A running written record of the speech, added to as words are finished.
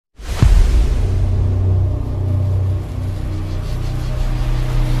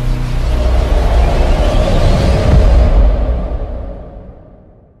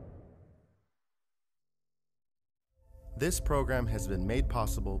This program has been made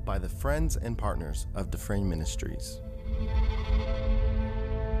possible by the friends and partners of Dufresne Ministries.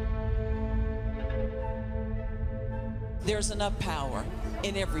 There's enough power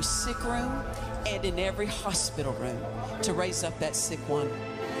in every sick room and in every hospital room to raise up that sick one.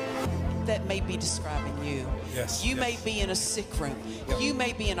 That may be describing you. Yes. You may be in a sick room. Yep. You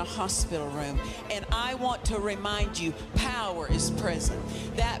may be in a hospital room. And I want to remind you, power is present.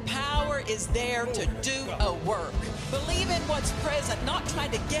 That power is there to do a work. Believe in what's present, not trying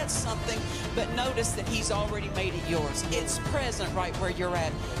to get something, but notice that He's already made it yours. It's present right where you're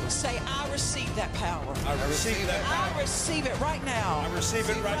at. Say, I receive that power. I receive that power. I receive it right now. I receive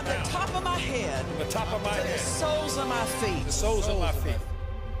it right now. From the top of my head. From the top of my to head. the soles of my feet. The soles of my feet.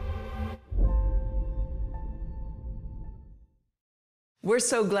 We're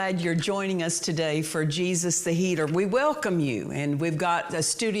so glad you're joining us today for Jesus the Healer. We welcome you, and we've got a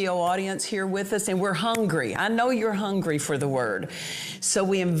studio audience here with us, and we're hungry. I know you're hungry for the Word. So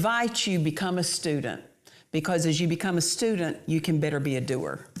we invite you to become a student, because as you become a student, you can better be a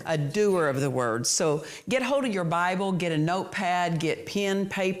doer of the Word. So get hold of your Bible, get a notepad, get pen,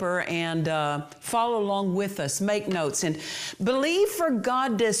 paper, and follow along with us. Make notes, and believe for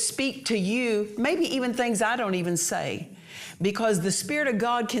God to speak to you, maybe even things I don't even say. Because the Spirit of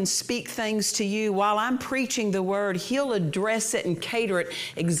God can speak things to you while I'm preaching the Word. He'll address it and cater it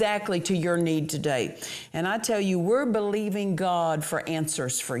exactly to your need today. And I tell you, we're believing God for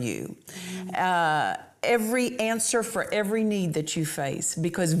answers for you. Every answer for every need that you face,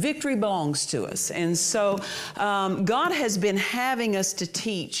 because victory belongs to us. And so God has been having us to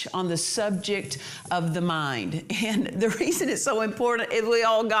teach on the subject of the mind. And the reason it's so important is we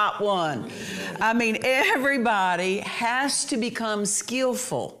all got one. I mean, everybody has to become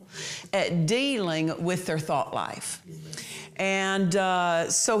skillful at dealing with their thought life. And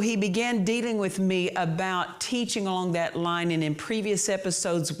so He began dealing with me about teaching along that line. And in previous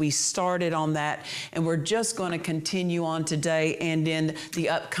episodes, we started on that. And we're just going to continue on today and in the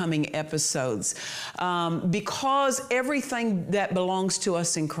upcoming episodes. Because everything that belongs to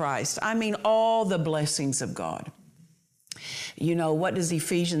us in Christ, I mean, all the blessings of God. You know, what does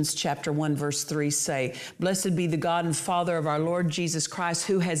Ephesians chapter 1, verse 3 say? Blessed be the God and Father of our Lord Jesus Christ,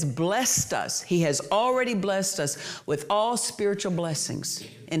 who has blessed us. He has already blessed us with all spiritual blessings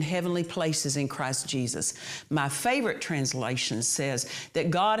in heavenly places in Christ Jesus. My favorite translation says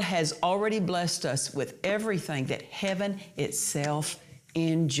that God has already blessed us with everything that heaven itself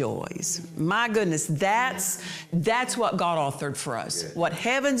enjoys. My goodness, that's what God authored for us. Yeah. What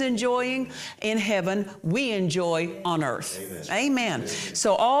heaven's enjoying in heaven, we enjoy on earth. Amen.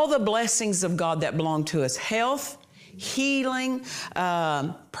 So all the blessings of God that belong to us, health, healing,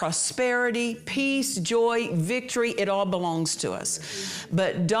 prosperity, peace, joy, victory, it all belongs to us.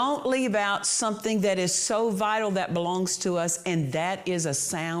 But don't leave out something that is so vital that belongs to us, and that is a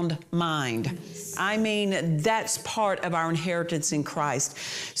sound mind. I mean, that's part of our inheritance in Christ.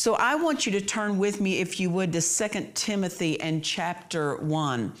 So I want you to turn with me, if you would, to 2 Timothy and chapter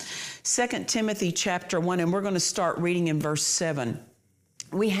 1. 2 Timothy chapter 1, and we're going to start reading in verse 7.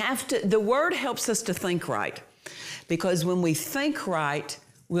 The Word helps us to think right. Because when we think right,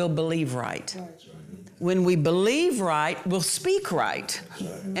 we'll believe right. When we believe right, we'll speak right.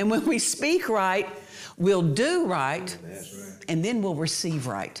 And when we speak right, we'll do right. And then we'll receive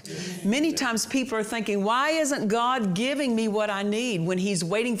right. Many times people are thinking, why isn't God giving me what I need, when He's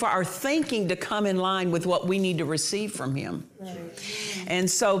waiting for our thinking to come in line with what we need to receive from Him? And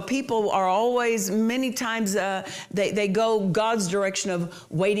so people are always, many times, they go God's direction of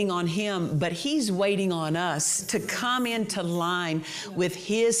waiting on Him, but He's waiting on us to come into line with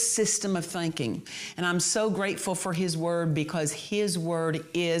His system of thinking. And I'm so grateful for His Word, because His Word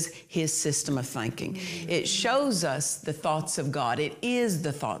is His system of thinking. It shows us the thoughts of God. It is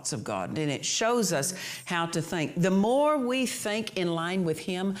the thoughts of God, and it shows us how to think. The more we think in line with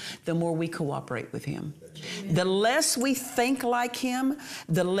Him, the more we cooperate with Him. The less we think like Him,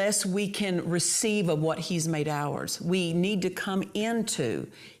 the less we can receive of what He's made ours. We need to come into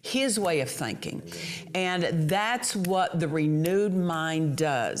His way of thinking. And that's what the renewed mind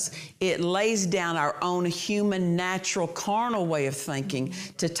does. It lays down our own human, natural, carnal way of thinking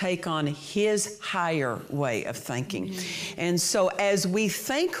to take on His higher way of thinking. And so as we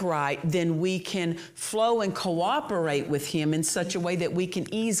think right, then we can flow and cooperate with Him in such a way that we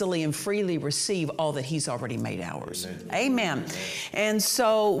can easily and freely receive all that He's already made ours. Amen. And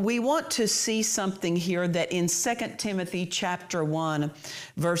so we want to see something here that in 2 Timothy chapter 1,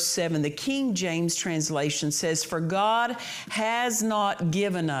 verse 7, the King James translation says, "For God has not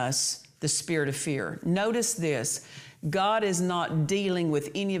given us the spirit of fear." Notice this, God is not dealing with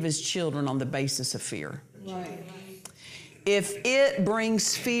any of His children on the basis of fear. Right. If it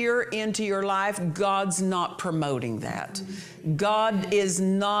brings fear into your life, God's not promoting that. God is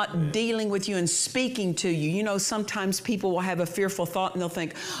not dealing with you and speaking to you. You know, sometimes people will have a fearful thought and they'll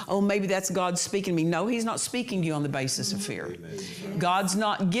think, oh, maybe that's God speaking to me. No, He's not speaking to you on the basis of fear. God's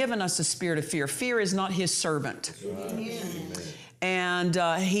not given us a spirit of fear. Fear is not His servant. And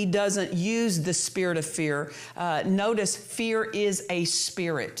He doesn't use the spirit of fear. Notice, fear is a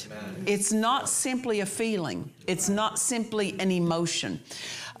spirit. It's not simply a feeling. It's not simply an emotion.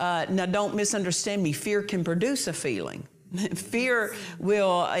 Now, don't misunderstand me. Fear can produce a feeling. Fear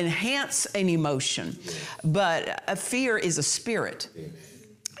will enhance an emotion, but a fear is a spirit.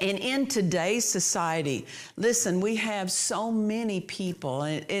 And in today's society, listen, we have so many people,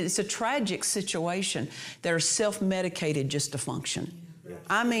 and it's a tragic situation, that are self-medicated just to function.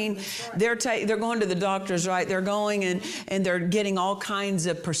 I mean, they're going to the doctors, right? They're going and they're getting all kinds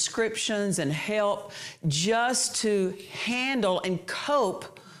of prescriptions and help just to handle and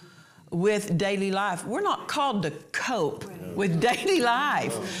cope with daily life. We're not called to cope with daily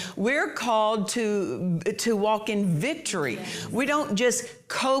life. We're called to walk in victory. We don't just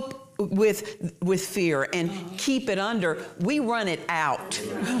cope with fear and keep it under. We run it out.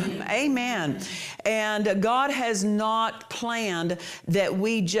 Amen. And God has not planned that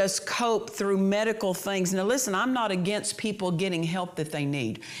we just cope through medical things. Now listen, I'm not against people getting help that they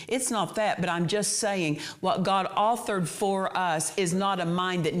need. It's not that, but I'm just saying what God authored for us is not a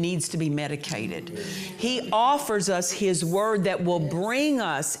mind that needs to be medicated. He offers us His Word that will bring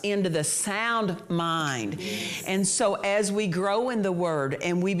us into the sound mind. And so as we grow in the Word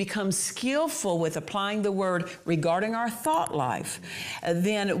and we become skillful with applying the Word regarding our thought life,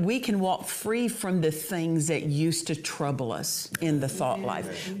 then we can walk free from the things that used to trouble us in the thought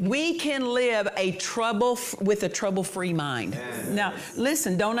life. We can live with a trouble-free mind. Now,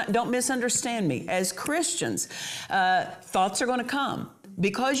 listen, don't misunderstand me. As Christians, thoughts are going to come.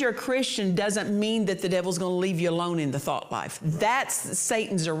 Because you're a Christian doesn't mean that the devil's going to leave you alone in the thought life. That's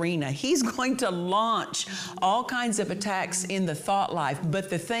Satan's arena. He's going to launch all kinds of attacks in the thought life. But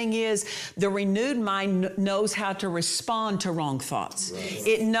the thing is, the renewed mind knows how to respond to wrong thoughts.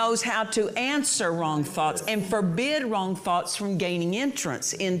 It knows how to answer wrong thoughts and forbid wrong thoughts from gaining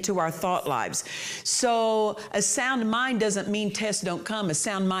entrance into our thought lives. So a sound mind doesn't mean tests don't come. A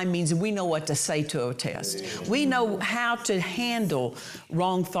sound mind means we know what to say to a test. We know how to handle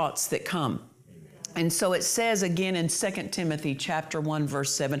wrong thoughts that come. And so it says again in 2 Timothy chapter 1,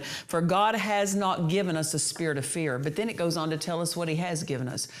 verse 7, for God has not given us a spirit of fear. But then it goes on to tell us what He has given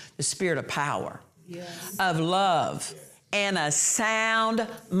us, the spirit of power, of love, and a sound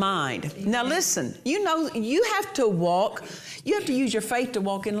mind. Now listen, you know, you have to use your faith to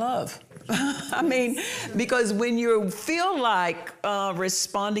walk in love. I mean, because when you feel like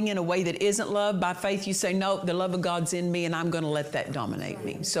responding in a way that isn't love, by faith you say, no, the love of God's in me and I'm going to let that dominate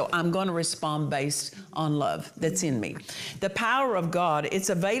me. So I'm going to respond based on love that's in me. The power of God, it's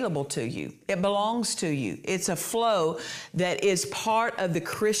available to you. It belongs to you. It's a flow that is part of the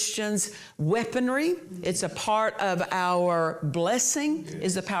Christian's weaponry. It's a part of our blessing,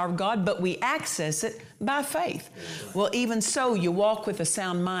 is the power of God, but we access it by faith. Well, even so, you walk with a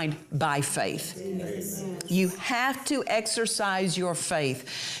sound mind by faith. You have to exercise your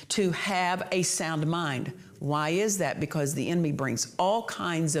faith to have a sound mind. Why is that? Because the enemy brings all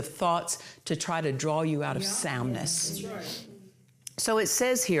kinds of thoughts to try to draw you out of soundness. So it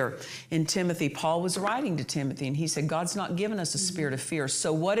says here in Timothy, Paul was writing to Timothy, and he said, God's not given us a spirit of fear.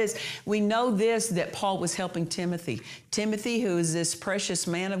 So we know this, that Paul was helping Timothy. Timothy, who is this precious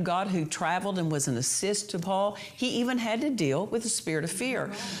man of God who traveled and was an assist to Paul, he even had to deal with the spirit of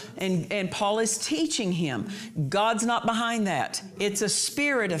fear. And Paul is teaching him, God's not behind that. It's a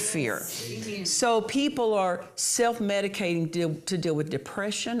spirit of fear. So people are self-medicating to deal with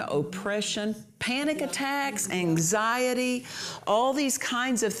depression, oppression, panic attacks, anxiety, all these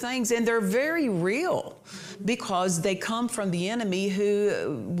kinds of things. And they're very real because they come from the enemy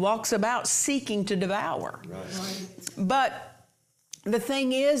who walks about seeking to devour. Right. But the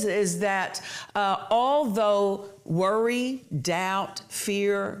thing is that although worry, doubt,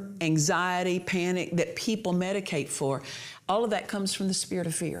 fear, anxiety, panic that people medicate for, all of that comes from the spirit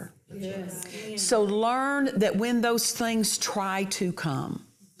of fear. Yes. So learn that when those things try to come,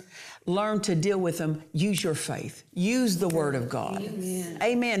 learn to deal with them. Use your faith. Use the Word of God. Amen.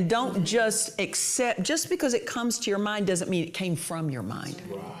 Amen. Don't just accept, just because it comes to your mind doesn't mean it came from your mind.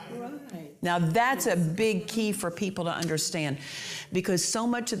 Right. Now that's a big key for people to understand, because so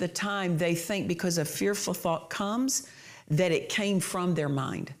much of the time they think because a fearful thought comes that it came from their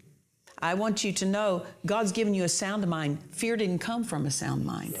mind. I want you to know God's given you a sound mind. Fear didn't come from a sound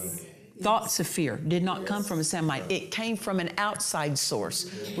mind. Thoughts of fear did not come from a sound mind. It came from an outside source,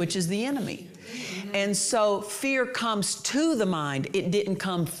 which is the enemy. And so fear comes to the mind. It didn't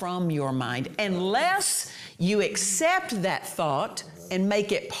come from your mind. Unless you accept that thought and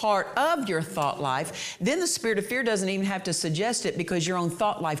make it part of your thought life, then the spirit of fear doesn't even have to suggest it, because your own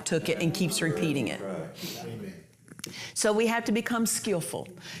thought life took it and keeps repeating it. So we have to become skillful.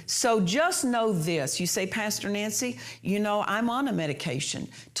 So just know this. You say, Pastor Nancy, you know, I'm on a medication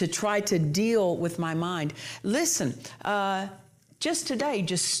to try to deal with my mind. Listen, just today,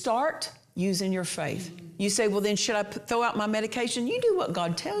 just start using your faith. You say, well, then should I throw out my medication? You do what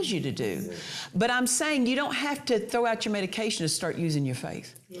God tells you to do. But I'm saying you don't have to throw out your medication to start using your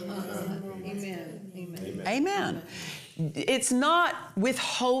faith. Amen. Amen. Amen. It's not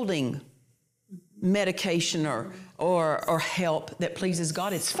withholding medication or help that pleases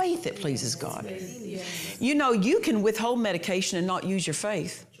God. It's faith that pleases God. You know, you can withhold medication and not use your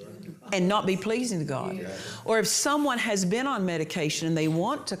faith and not be pleasing to God. Or if someone has been on medication and they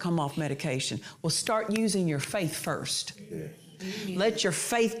want to come off medication, well, start using your faith first. Let your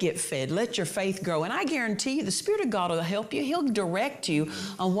faith get fed. Let your faith grow. And I guarantee you, the Spirit of God will help you. He'll direct you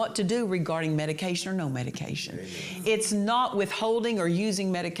on what to do regarding medication or no medication. It's not withholding or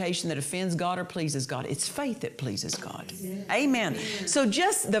using medication that offends God or pleases God. It's faith that pleases God. Amen. So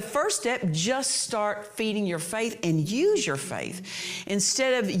just the first step, just start feeding your faith and use your faith.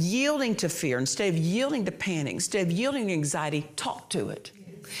 Instead of yielding to fear, instead of yielding to panic, instead of yielding to anxiety, talk to it.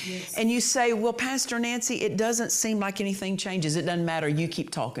 Yes. And you say, well, Pastor Nancy, it doesn't seem like anything changes. It doesn't matter. You keep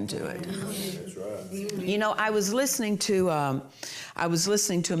talking to it. That's right. You know, I was listening to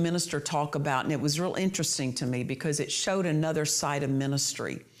a minister talk about, and it was real interesting to me because it showed another side of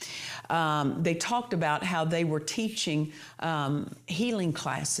ministry. They talked about how they were teaching healing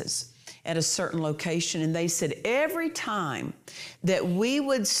classes at a certain location, and they said every time that we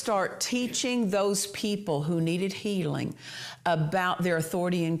would start teaching those people who needed healing about their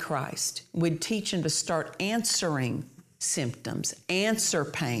authority in Christ, we'd teach them to start answering symptoms, answer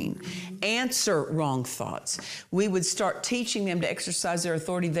pain, answer wrong thoughts. We would start teaching them to exercise their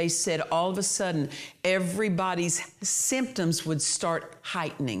authority. They said all of a sudden, everybody's symptoms would start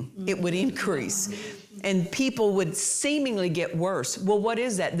heightening. It would increase. And people would seemingly get worse. Well, what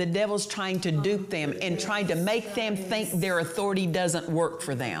is that? The devil's trying to dupe them and trying to make them think their authority doesn't work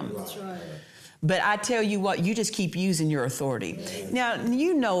for them. That's right. But I tell you what, you just keep using your authority. Now,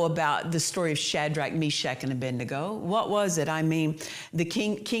 you know about the story of Shadrach, Meshach, and Abednego. What was it? I mean, the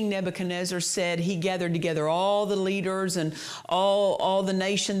King Nebuchadnezzar said he gathered together all the leaders and all the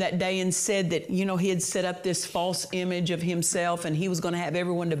nation that day and said that, you know, he had set up this false image of himself and he was going to have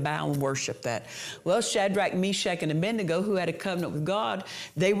everyone to bow and worship that. Well, Shadrach, Meshach, and Abednego, who had a covenant with God,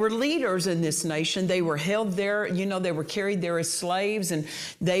 they were leaders in this nation. They were held there, you know, they were carried there as slaves, and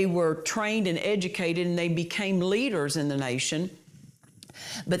they were trained and educated, and they became leaders in the nation.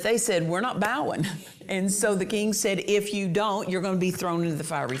 But they said, we're not bowing. And so the king said, if you don't, you're going to be thrown into the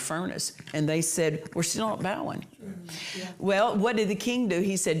fiery furnace. And they said, we're still not bowing. Well, what did the king do?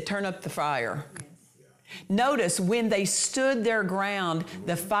 He said, turn up the fire. Notice when they stood their ground,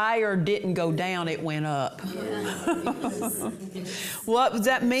 the fire didn't go down, it went up. What does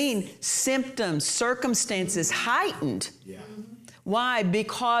that mean? Symptoms, circumstances heightened. Why?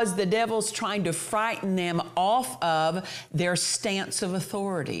 Because the devil's trying to frighten them off of their stance of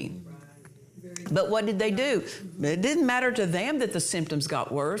authority. But what did they do? It didn't matter to them that the symptoms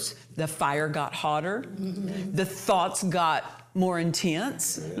got worse. The fire got hotter. The thoughts got more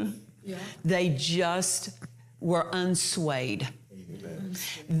intense. They just were unswayed.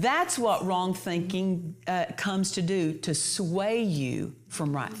 That's what wrong thinking comes to do, to sway you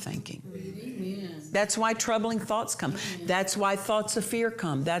from right thinking. That's why troubling thoughts come. That's why thoughts of fear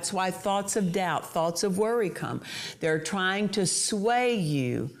come. That's why thoughts of doubt, thoughts of worry come. They're trying to sway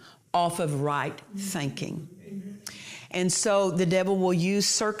you off of right thinking. And so the devil will use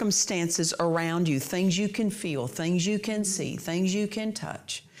circumstances around you, things you can feel, things you can see, things you can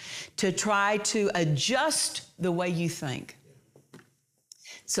touch, to try to adjust the way you think.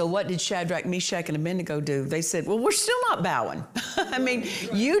 So what did Shadrach, Meshach, and Abednego do? They said, well, we're still not bowing. I mean,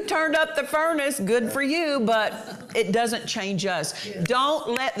 you turned up the furnace, good for you, but it doesn't change us.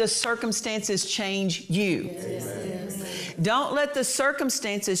 Don't let the circumstances change you. Don't let the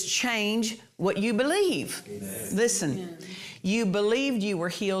circumstances change what you believe. Listen, you believed you were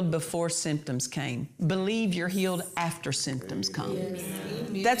healed before symptoms came. Believe you're healed after symptoms come.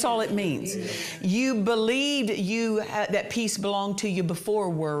 That's all it means. You believed that peace belonged to you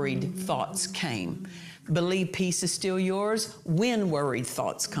before worried thoughts came. Believe peace is still yours when worried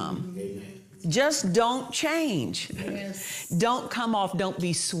thoughts come. Just don't change. Don't come off, don't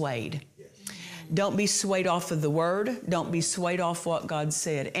be swayed. Don't be swayed off of the word. Don't be swayed off what God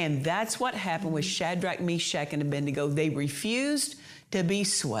said. And that's what happened with Shadrach, Meshach, and Abednego. They refused to be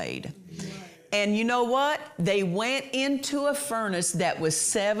swayed. And you know what? They went into a furnace that was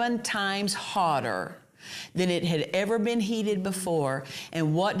 7 times hotter than it had ever been heated before.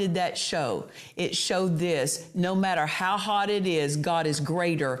 And what did that show? It showed this: no matter how hot it is, God is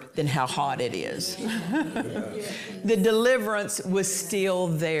greater than how hot it is. The deliverance was still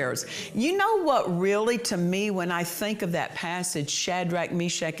theirs. You know what really, to me, when I think of that passage, Shadrach,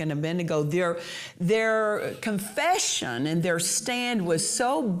 Meshach, and Abednego, their confession and their stand was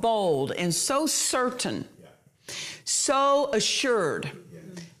so bold and so certain, so assured,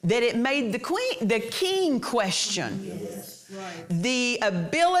 that it made the king question the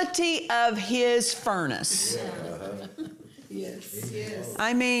ability of his furnace.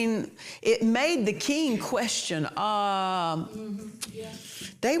 I mean, it made the king question.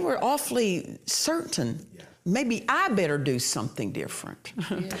 They were awfully certain. Maybe I better do something different.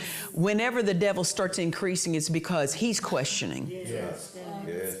 Whenever the devil starts increasing, it's because he's questioning.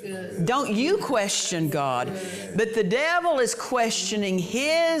 Don't you question God, but the devil is questioning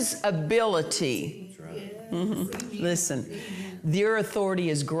his ability. Listen, your authority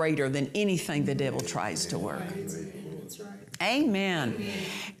is greater than anything the devil tries to work. Amen.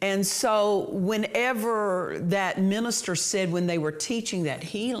 And so whenever that minister said, when they were teaching that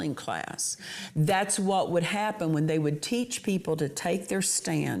healing class, that's what would happen when they would teach people to take their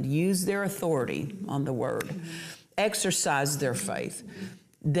stand, use their authority on the word, exercise their faith,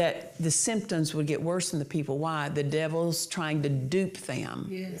 that the symptoms would get worse in the people. Why? The devil's trying to dupe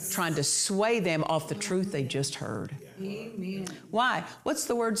them, trying to sway them off the truth they just heard. Amen. Why? What's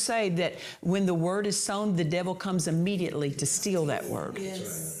the word say? That when the word is sown, the devil comes immediately to steal that word.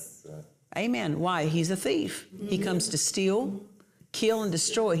 Amen. Why? He's a thief. He comes to steal, kill, and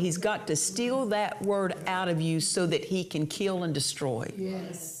destroy. He's got to steal that word out of you so that he can kill and destroy.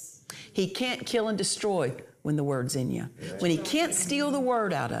 He can't kill and destroy when the word's in you, when he can't steal the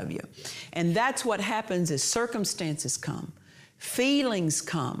word out of you. And that's what happens as circumstances come, feelings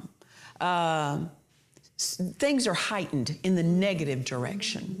come, things are heightened in the negative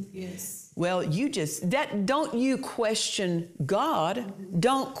direction. Well, don't you question God,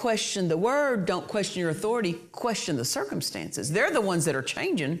 don't question the word, don't question your authority, question the circumstances. They're the ones that are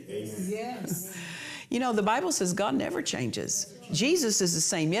changing. You know, the Bible says God never changes. Jesus is the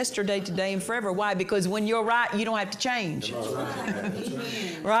same yesterday, today, and forever. Why? Because when you're right, you don't have to change.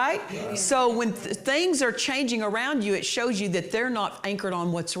 Right? So when things are changing around you, it shows you that they're not anchored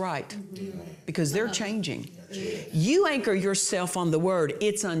on what's right, because they're changing. You anchor yourself on the word.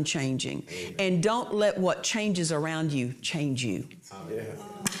 It's unchanging. And don't let what changes around you change you.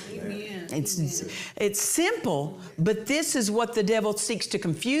 It's simple, but this is what the devil seeks to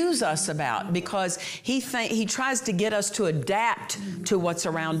confuse us about, because he tries to get us to adapt to what's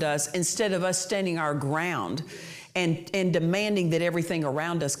around us instead of us standing our ground and demanding that everything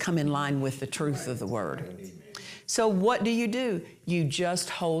around us come in line with the truth of the word. So what do? You just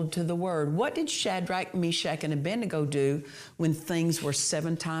hold to the word. What did Shadrach, Meshach, and Abednego do when things were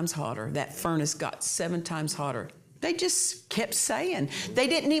 7 times hotter? That furnace got 7 times hotter. They just kept saying. They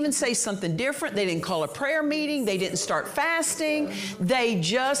didn't even say something different. They didn't call a prayer meeting. They didn't start fasting. They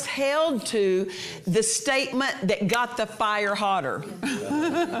just held to the statement that got the fire hotter.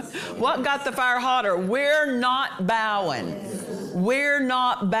 What got the fire hotter? We're not bowing. We're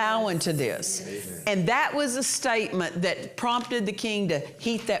not bowing to this. And that was a statement that prompted the king to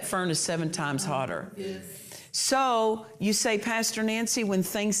heat that furnace 7 times hotter. So you say, Pastor Nancy, when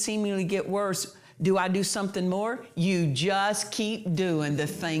things seemingly get worse, do I do something more? You just keep doing the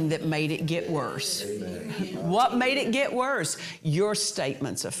thing that made it get worse. What made it get worse? Your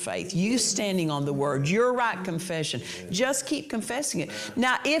statements of faith. You standing on the word. Your right confession. Just keep confessing it.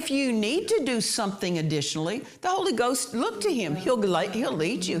 Now, if you need to do something additionally, the Holy Ghost, look to Him. He'll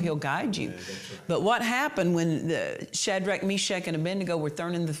lead you. He'll guide you. But what happened when the Shadrach, Meshach, and Abednego were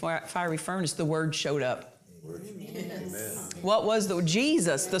thrown in the fiery furnace? The word showed up. What was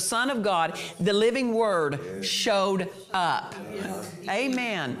Jesus, the Son of God, the living Word, showed up.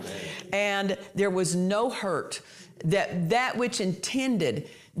 Amen. And there was no hurt. That which intended,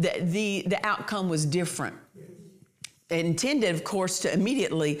 the outcome was different. It intended, of course, to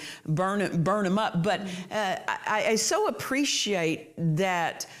immediately burn them up. But I so appreciate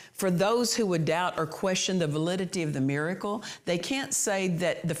that for those who would doubt or question the validity of the miracle, they can't say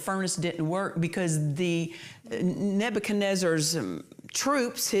that the furnace didn't work, because the Nebuchadnezzar's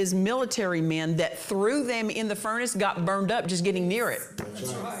troops, his military men that threw them in the furnace, got burned up just getting near it.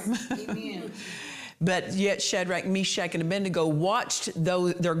 That's right. Amen. But yet Shadrach, Meshach, and Abednego watched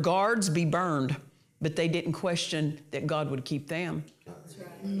their guards be burned, but they didn't question that God would keep them. That's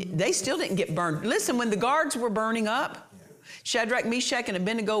right. They still didn't get burned. Listen, when the guards were burning up, Shadrach, Meshach, and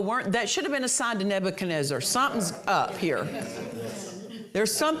Abednego weren't. That should have been a sign to Nebuchadnezzar. Something's up here.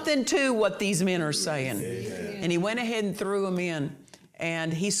 There's something to what these men are saying. And he went ahead and threw them in.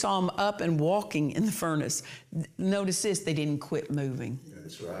 And he saw them up and walking in the furnace. Notice this, they didn't quit moving.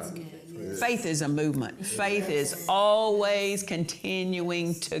 That's right. Faith is a movement. Faith is always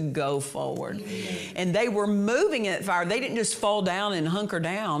continuing to go forward. And they were moving in that fire. They didn't just fall down and hunker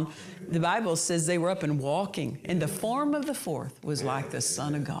down. The Bible says they were up and walking. And the form of the fourth was like the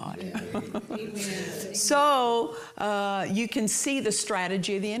Son of God. So you can see the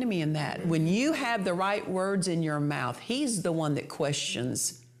strategy of the enemy in that. When you have the right words in your mouth, he's the one that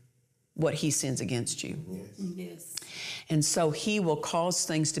questions what he sins against you. Yes. And so he will cause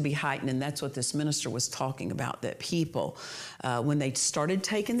things to be heightened. And that's what this minister was talking about, that people, when they started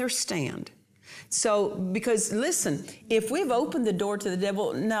taking their stand. So, because listen, if we've opened the door to the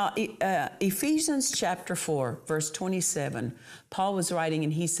devil, now Ephesians chapter 4, verse 27, Paul was writing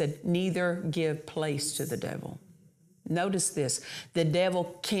and he said, neither give place to the devil. Notice this, the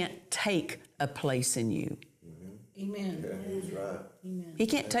devil can't take a place in you. Amen. That's right. Amen. He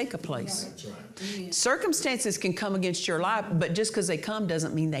can't take a place. That's right. Amen. Circumstances can come against your life, but just because they come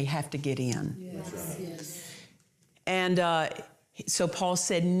doesn't mean they have to get in. Yes. Yes. And so Paul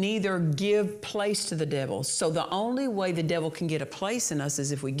said, neither give place to the devil. So the only way the devil can get a place in us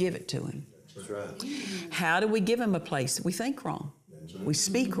is if we give it to him. That's right. How do we give him a place? We think wrong. We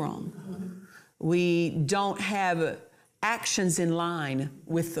speak wrong. We don't have actions in line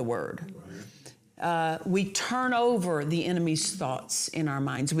with the word. We turn over the enemy's thoughts in our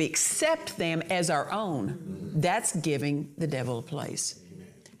minds. We accept them as our own. That's giving the devil a place.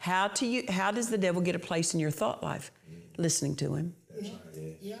 How does the devil get a place in your thought life? Listening to him.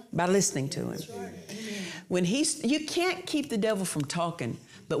 By listening to him. When you can't keep the devil from talking,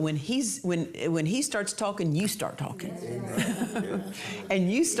 but when he starts talking, you start talking.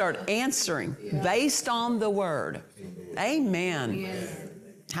 And you start answering based on the word. Amen.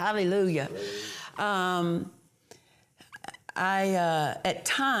 Hallelujah. At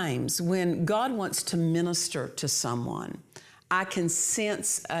times when God wants to minister to someone, I can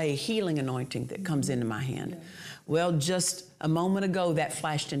sense a healing anointing that comes into my hand. Well, just a moment ago, that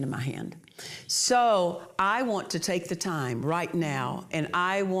flashed into my hand. So I want to take the time right now, and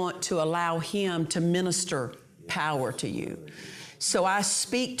I want to allow him to minister power to you. So I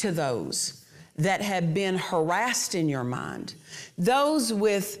speak to those that have been harassed in your mind, those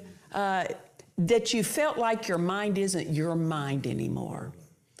with that you felt like your mind isn't your mind anymore.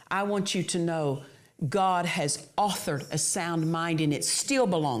 I want you to know God has authored a sound mind and it still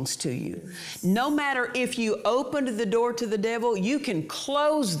belongs to you. No matter if you opened the door to the devil, you can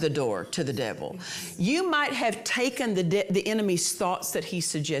close the door to the devil. You might have taken the enemy's thoughts that he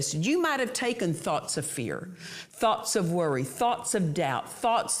suggested. You might have taken thoughts of fear, thoughts of worry, thoughts of doubt,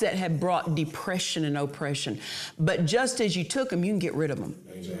 thoughts that have brought depression and oppression. But just as you took them, you can get rid of them.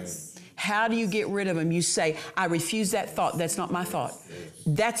 Amen. How do you get rid of them? You say, I refuse that thought. That's not my thought.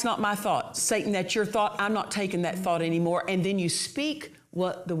 That's not my thought. Satan, that's your thought. I'm not taking that thought anymore. And then you speak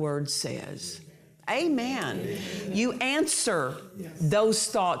what the word says. Amen. You answer those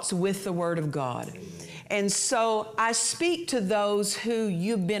thoughts with the word of God. And so I speak to those who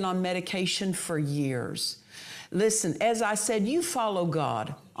you've been on medication for years. Listen, as I said, you follow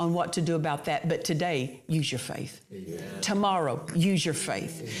God on what to do about that. But today, use your faith. Amen. Tomorrow, use your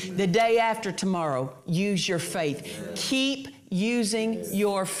faith. Amen. The day after tomorrow, use your faith. Amen. Keep using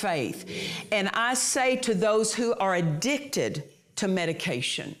your faith. And I say to those who are addicted to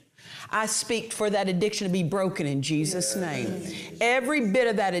medication, I speak for that addiction to be broken in Jesus' name. Every bit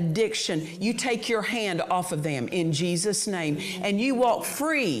of that addiction, you take your hand off of them in Jesus' name, and you walk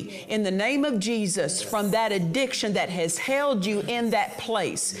free in the name of Jesus from that addiction that has held you in that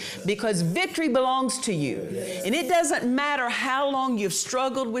place, because victory belongs to you. And it doesn't matter how long you've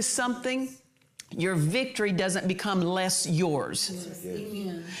struggled with something, your victory doesn't become less yours.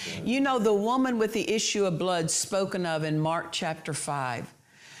 Amen. You know, the woman with the issue of blood spoken of in Mark chapter 5,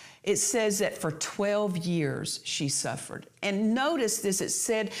 it says that for 12 years she suffered. And notice this, it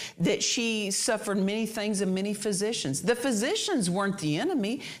said that she suffered many things of many physicians. The physicians weren't the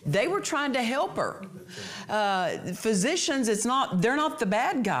enemy. They were trying to help her. Physicians, they're not the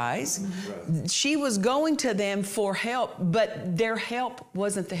bad guys. She was going to them for help, but their help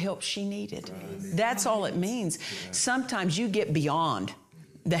wasn't the help she needed. That's all it means. Sometimes you get beyond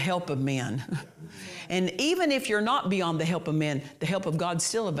the help of men. And even if you're not beyond the help of men, the help of God's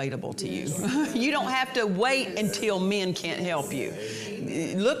still available to you. You don't have to wait until men can't help you.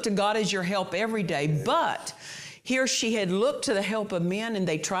 Look to God as your help every day. But here she had looked to the help of men, and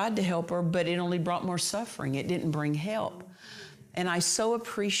they tried to help her, but it only brought more suffering. It didn't bring help. And I so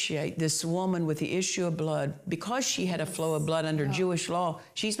appreciate this woman with the issue of blood. Because she had a flow of blood under Jewish law,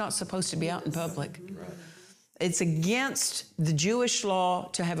 she's not supposed to be out in public. It's against the Jewish law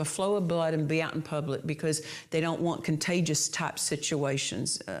to have a flow of blood and be out in public because they don't want contagious type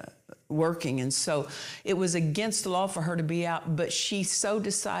situations working. And so it was against the law for her to be out, but she so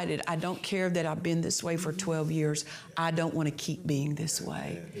decided, I don't care that I've been this way for 12 years. I don't want to keep being this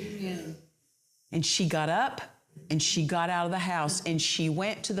way. Amen. And she got up and she got out of the house and she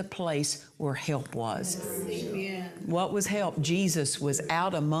went to the place where help was. Amen. What was help? Jesus was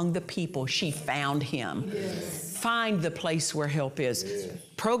out among the people. She found him. Yes. Find the place where help is. Yes.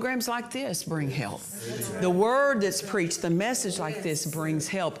 Programs like this bring help. The word that's preached, the message like this brings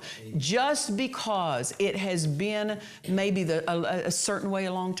help. Just because it has been maybe a certain way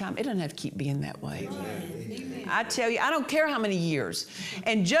a long time, it doesn't have to keep being that way. Amen. I tell you, I don't care how many years.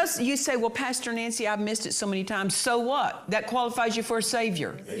 And just you say, well, Pastor Nancy, I've missed it so many times. So what? That qualifies you for a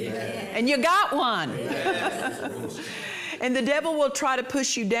Savior. Amen. And you got one. And the devil will try to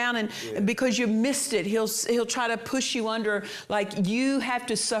push you down, and because you missed it, he'll try to push you under, like you have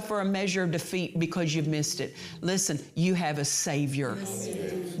to suffer a measure of defeat because you've missed it. Listen, you have a Savior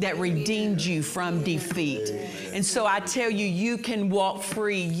that redeemed you from defeat. And so I tell you, you can walk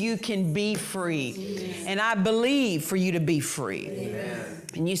free. You can be free. And I believe for you to be free.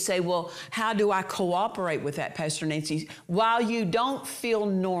 And you say, well, how do I cooperate with that, Pastor Nancy? While you don't feel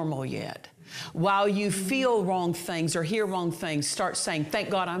normal yet, while you feel wrong things or hear wrong things, start saying, thank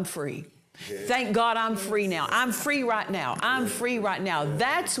God I'm free. Thank God I'm free now. I'm free right now. I'm free right now.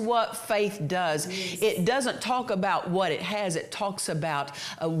 That's what faith does. It doesn't talk about what it has. It talks about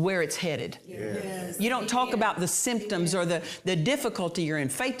where it's headed. You don't talk about the symptoms or the difficulty you're in.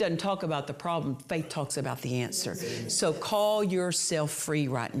 Faith doesn't talk about the problem. Faith talks about the answer. So call yourself free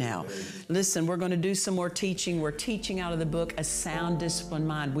right now. Listen, we're going to do some more teaching. We're teaching out of the book, A Sound Disciplined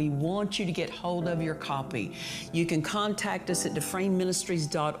Mind. We want you to get hold of your copy. You can contact us at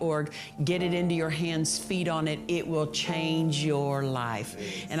dufresneministries.org. Get it into your hands, feed on it. It will change your life.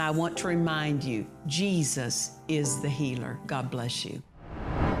 And I want to remind you, Jesus is the healer. God bless you.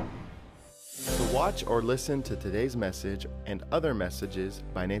 To watch or listen to today's message and other messages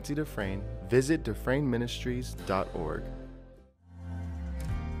by Nancy Dufresne, visit dufresneministries.org.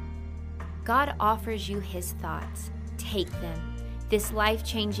 God offers you His thoughts. Take them. This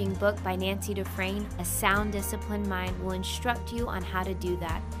life-changing book by Nancy Dufresne, A Sound Disciplined Mind, will instruct you on how to do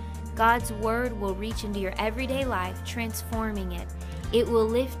that. God's Word will reach into your everyday life, transforming it. It will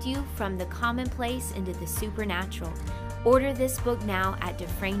lift you from the commonplace into the supernatural. Order this book now at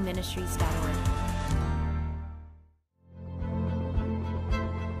dufresneministries.org.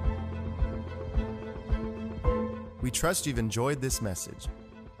 We trust you've enjoyed this message.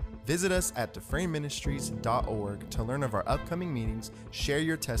 Visit us at dufresneministries.org to learn of our upcoming meetings, share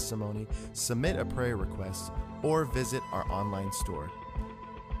your testimony, submit a prayer request, or visit our online store.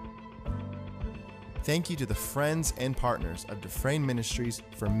 Thank you to the friends and partners of Dufresne Ministries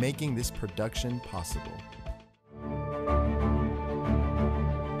for making this production possible.